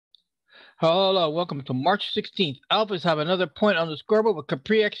Hello, welcome to March 16th. Alphas have another point on the scoreboard with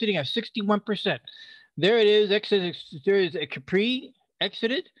Capri exiting at 61%. There it is. There is a Capri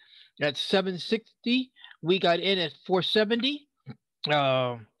exited at 760. We got in at 470,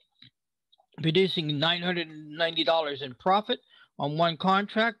 producing $990 in profit on one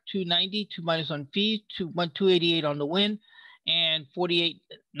contract, 290, two minus on fees, 288 on the win, and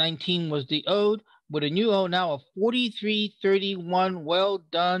 48.19 was the owed, with a new owe now of 43.31. Well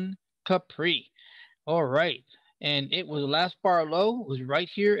done, Capri. All right. And it was last bar low, was right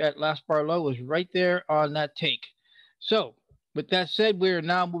here at last bar low, was right there on that take. So, with that said, we're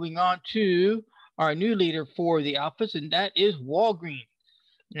now moving on to our new leader for the Alphas, and that is Walgreen.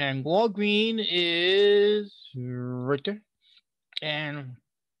 And Walgreen is right there. And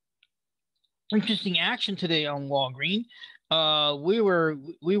interesting action today on Walgreen. We were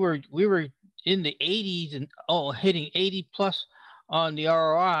in the 80s and hitting 80 plus on the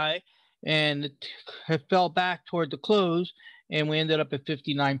ROI, and it fell back toward the close, and we ended up at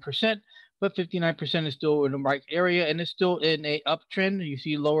 59%. But 59% is still in the right area, and it's still in a uptrend. You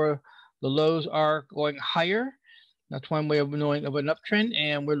see the lows are going higher. That's one way of knowing of an uptrend,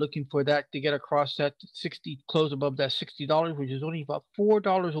 and we're looking for that to get across that 60, close above that $60, which is only about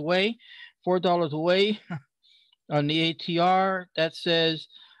 $4 away. $4 away on the ATR. That says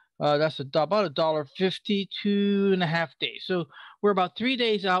that's about $1.50, 2.5 days. So we're about 3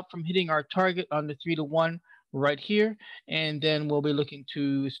 days out from hitting our target on the 3-to-1 right here, and then we'll be looking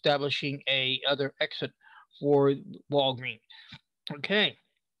to establishing a other exit for Walgreen. Okay.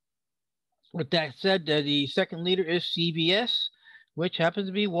 With that said, the second leader is CVS, which happens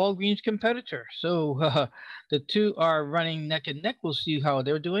to be Walgreens' competitor. So the two are running neck and neck. We'll see how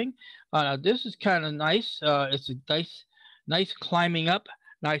they're doing. Now this is kind of nice. It's a nice climbing up.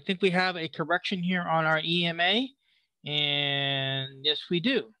 Now I think we have a correction here on our EMA, and yes, we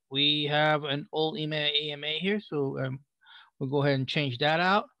do. We have an old EMA here, so we'll go ahead and change that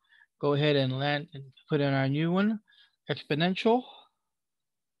out. Go ahead and land and put in our new one, exponential.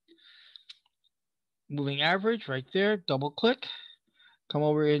 Moving average right there, double click, come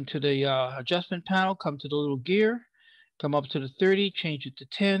over into the adjustment panel, come to the little gear, come up to the 30, change it to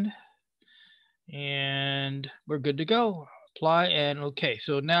 10, and we're good to go. Apply and okay.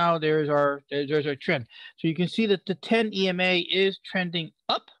 So now there's our trend. So you can see that the 10 EMA is trending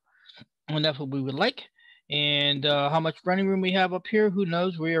up, and that's what we would like. And how much running room we have up here, who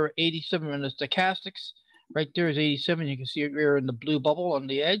knows? We are at 87 in the stochastics. Right there is 87. You can see we're in the blue bubble on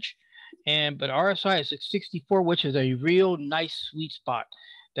the edge. But RSI is at 64, which is a real nice sweet spot.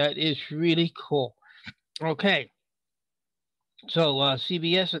 That is really cool. Okay. So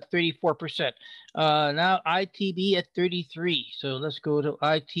CVS at 34%. Now ITB at 33. So let's go to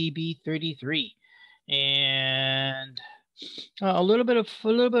ITB 33. And a little bit of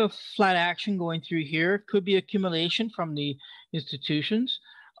flat action going through here. Could be accumulation from the institutions.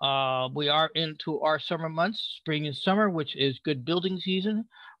 We are into our summer months, spring and summer, which is good building season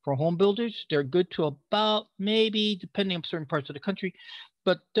for home builders. They're good to about, maybe depending on certain parts of the country,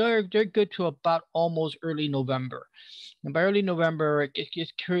 but they're good to about almost early November. And by early November, it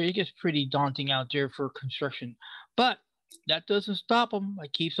gets pretty daunting out there for construction. But that doesn't stop them.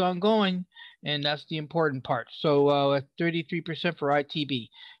 It keeps on going, and that's the important part. So at 33% for ITB.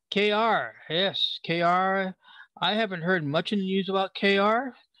 KR, yes, KR. I haven't heard much in the news about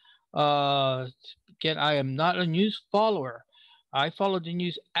KR. Again, I am not a news follower. I followed the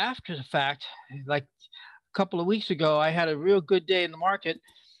news after the fact. Like a couple of weeks ago, I had a real good day in the market,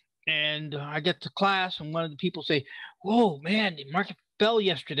 and I get to class, and one of the people say, "Whoa, man, the market fell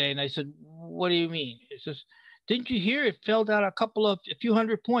yesterday." And I said, "What do you mean?" It says, "Didn't you hear it fell down a few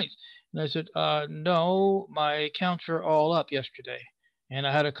hundred points?" And I said, "No, my accounts are all up yesterday, and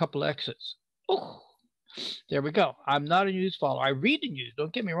I had a couple of exits." Oh, there we go. I'm not a news follower. I read the news.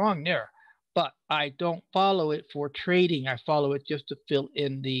 Don't get me wrong there. But I don't follow it for trading. I follow it just to fill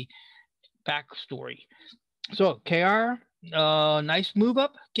in the backstory. So KR, nice move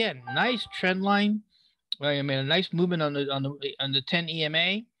up again. Nice trend line. I mean, a nice movement on the 10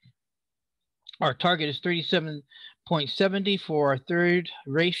 EMA. Our target is 37.70 for our third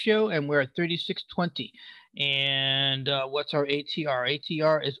ratio, and we're at 36.20. And what's our ATR?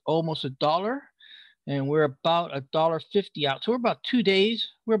 ATR is almost $1. And we're about $1.50 out. So we're about 2 days.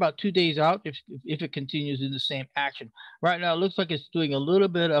 We're about 2 days out if it continues in the same action. Right now, it looks like it's doing a little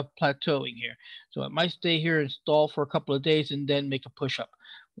bit of plateauing here. So it might stay here and stall for a couple of days and then make a push up.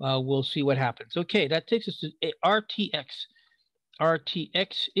 We'll see what happens. Okay, that takes us to RTX.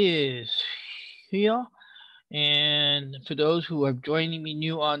 RTX is here. And for those who are joining me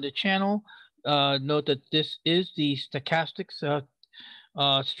new on the channel, note that this is the stochastics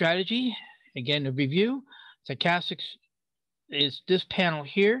strategy. again, the review, Stochastic is this panel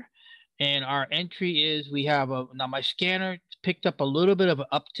here. And our entry is, we have now my scanner picked up a little bit of an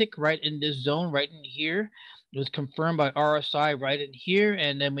uptick right in this zone, right in here. It was confirmed by RSI right in here.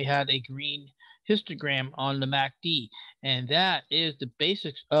 And then we had a green histogram on the MACD. And that is the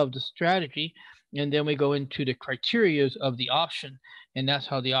basics of the strategy. And then we go into the criterias of the option. And that's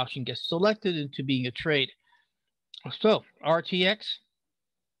how the option gets selected into being a trade. So RTX,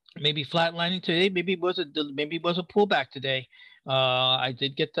 maybe flatlining today, maybe it was a pullback today. I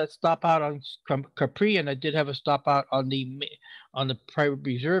did get that stop out on Capri, and I did have a stop out on the private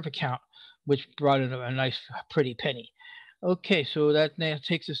reserve account, which brought in a nice pretty penny. Okay, so that now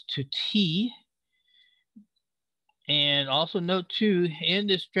takes us to T. And also note too, in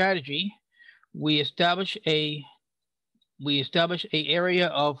this strategy, we establish a area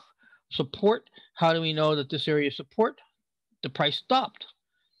of support. How do we know that this area is support? The price stopped.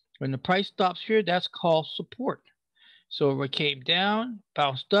 When the price stops here, that's called support. So we came down,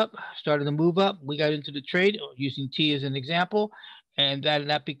 bounced up, started to move up. We got into the trade using T as an example, and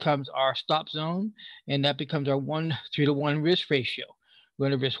that becomes our stop zone, and that becomes our 3-to-1 risk ratio. We're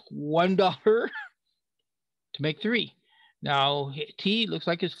going to risk $1 to make 3. Now T looks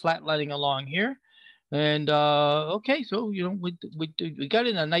like it's flatlining along here. And okay, so we got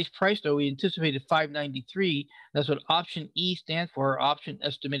in a nice price though. We anticipated 593. That's what option E stands for, option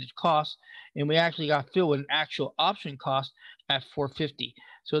estimated cost, and we actually got filled with an actual option cost at 450.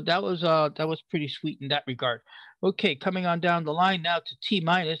 So that was pretty sweet in that regard. Okay, coming on down the line now to T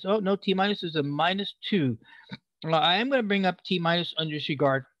minus. Oh no, T minus is a -2. I am going to bring up T minus under this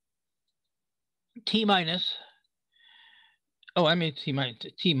regard. T minus. Oh, I mean T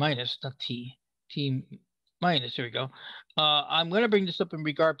minus, not T. T minus. There we go. I'm going to bring this up in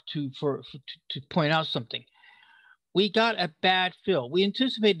regard to point out something. We got a bad fill. We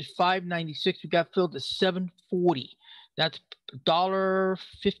anticipated 596. We got filled at 740. That's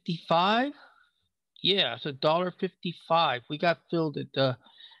 $1.55. Yeah, it's $1.55. We got filled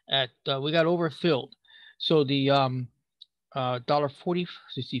we got overfilled. So the $1.40.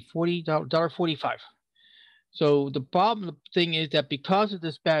 Let's see, $1.45. So the thing is that because of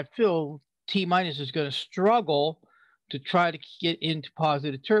this bad fill, T minus is going to struggle to try to get into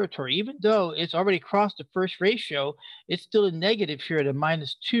positive territory. Even though it's already crossed the first ratio, it's still a negative here at a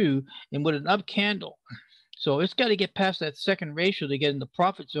 -2 and with an up candle. So it's got to get past that second ratio to get in the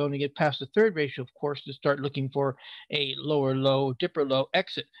profit zone, to get past the third ratio, of course, to start looking for a lower low, dipper low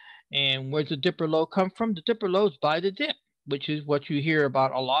exit. And where's the dipper low come from? The dipper low is by the dip, which is what you hear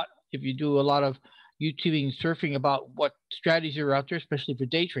about a lot if you do a lot of YouTubing and surfing about what strategies are out there, especially for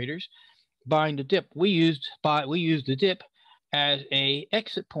day traders. Buying the dip. We used the dip as a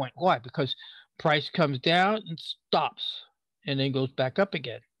exit point. Why? Because price comes down and stops, and then goes back up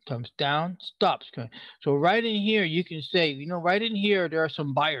again. Comes down, stops. So right in here, you can say, right in here, there are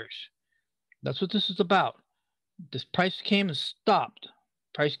some buyers. That's what this is about. This price came and stopped.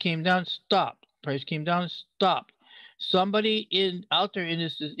 Price came down, stopped. Price came down, stopped. Somebody out there in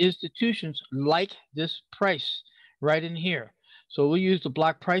this institutions like this price right in here. So we'll use the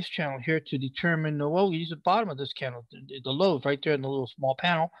block price channel here to determine we use the bottom of this candle, the low right there in the little small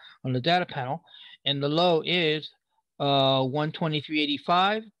panel on the data panel. And the low is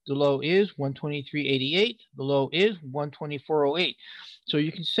 123.85. The low is 123.88. The low is 124.08. So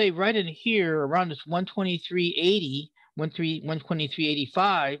you can say right in here around this 123.80,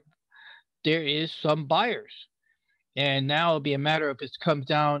 123.85, there is some buyers. And now it'll be a matter of if it comes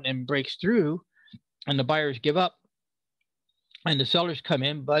down and breaks through and the buyers give up and the sellers come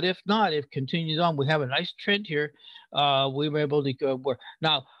in. But if not, if it continues on, we have a nice trend here. We were able to go work.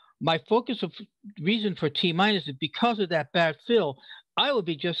 Now, my focus of reason for T minus is because of that bad fill. I would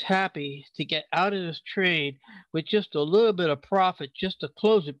be just happy to get out of this trade with just a little bit of profit just to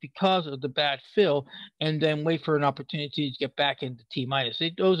close it because of the bad fill, and then wait for an opportunity to get back into T minus.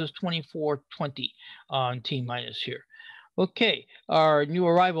 It owes us 24.20 on T minus here. Okay, our new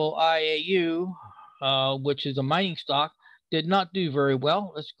arrival IAU, which is a mining stock, did not do very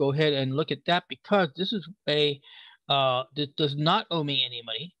well. Let's go ahead and look at that because this is this does not owe me any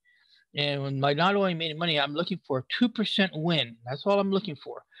money. And when by not owing me any money, I'm looking for a 2% win. That's all I'm looking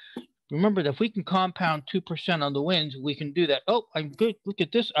for. Remember that if we can compound 2% on the wins, we can do that. Oh, I'm good. Look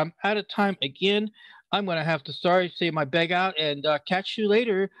at this. I'm out of time again. I'm going to have to say my beg out and catch you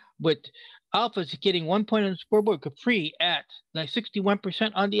later with Alpha's getting 1 point on the scoreboard, Capri at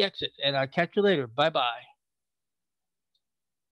 61% on the exit. And I'll catch you later. Bye-bye.